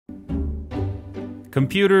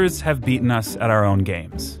Computers have beaten us at our own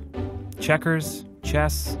games. Checkers,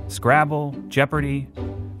 chess, Scrabble, Jeopardy.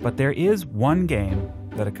 But there is one game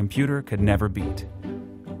that a computer could never beat.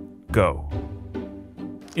 Go.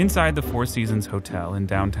 Inside the Four Seasons Hotel in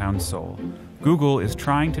downtown Seoul, Google is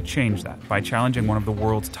trying to change that by challenging one of the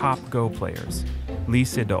world's top Go players, Lee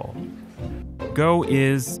Sedol. Go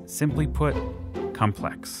is, simply put,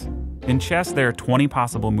 complex. In chess, there are 20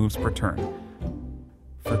 possible moves per turn.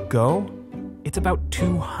 For Go, it's about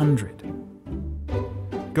 200.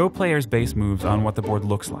 Go players base moves on what the board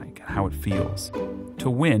looks like and how it feels. To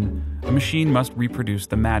win, a machine must reproduce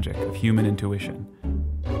the magic of human intuition.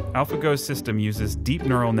 AlphaGo's system uses deep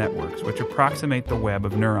neural networks which approximate the web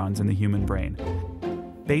of neurons in the human brain.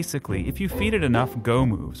 Basically, if you feed it enough Go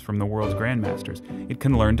moves from the world's Grandmasters, it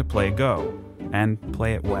can learn to play Go, and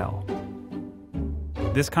play it well.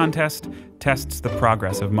 This contest tests the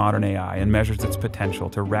progress of modern AI and measures its potential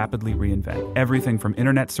to rapidly reinvent everything from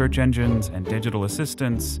internet search engines and digital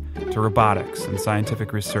assistants to robotics and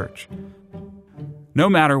scientific research. No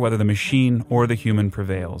matter whether the machine or the human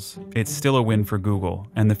prevails, it's still a win for Google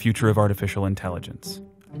and the future of artificial intelligence.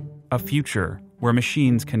 A future where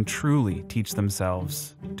machines can truly teach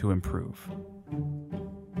themselves to improve.